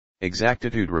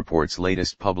Exactitude reports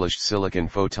latest published Silicon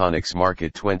Photonics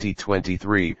Market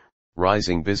 2023,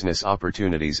 Rising Business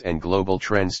Opportunities and Global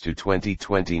Trends to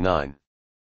 2029.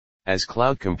 As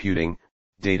cloud computing,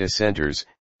 data centers,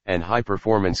 and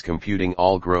high-performance computing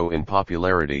all grow in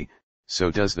popularity, so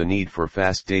does the need for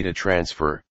fast data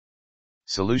transfer.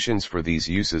 Solutions for these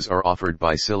uses are offered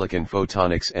by Silicon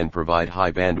Photonics and provide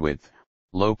high bandwidth,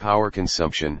 low power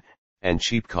consumption, and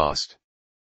cheap cost.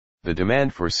 The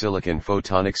demand for silicon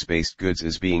photonics-based goods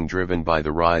is being driven by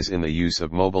the rise in the use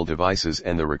of mobile devices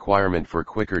and the requirement for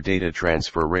quicker data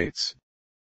transfer rates.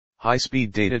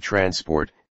 High-speed data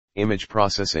transport, image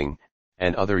processing,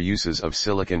 and other uses of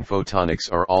silicon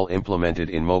photonics are all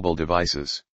implemented in mobile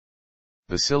devices.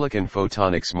 The silicon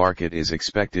photonics market is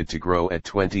expected to grow at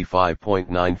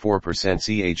 25.94%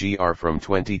 CAGR from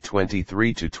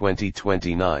 2023 to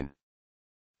 2029.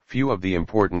 Few of the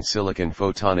important silicon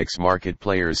photonics market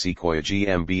players Sequoia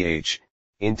GmbH,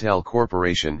 Intel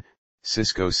Corporation,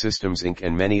 Cisco Systems Inc.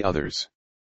 and many others.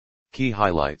 Key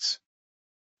highlights: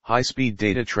 high-speed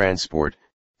data transport,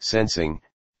 sensing,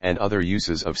 and other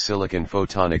uses of silicon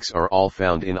photonics are all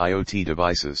found in IoT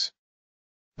devices.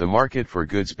 The market for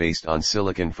goods based on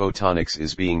silicon photonics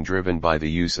is being driven by the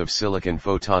use of silicon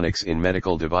photonics in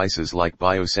medical devices like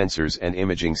biosensors and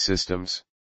imaging systems.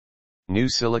 New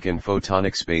silicon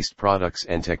photonics-based products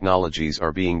and technologies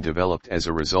are being developed as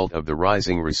a result of the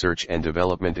rising research and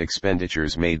development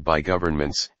expenditures made by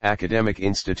governments, academic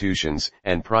institutions,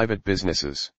 and private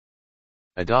businesses.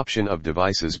 Adoption of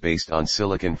devices based on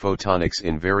silicon photonics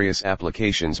in various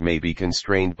applications may be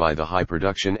constrained by the high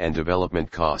production and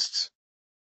development costs.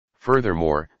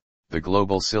 Furthermore, the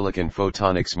global silicon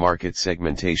photonics market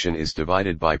segmentation is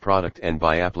divided by product and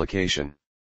by application.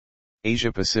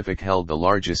 Asia-Pacific held the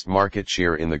largest market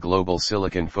share in the global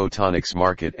silicon photonics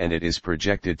market, and it is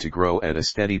projected to grow at a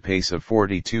steady pace of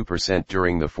 42%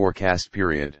 during the forecast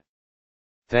period.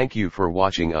 Thank you for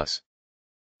watching us.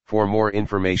 For more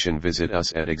information visit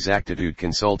us at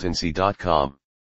exactitudeconsultancy.com.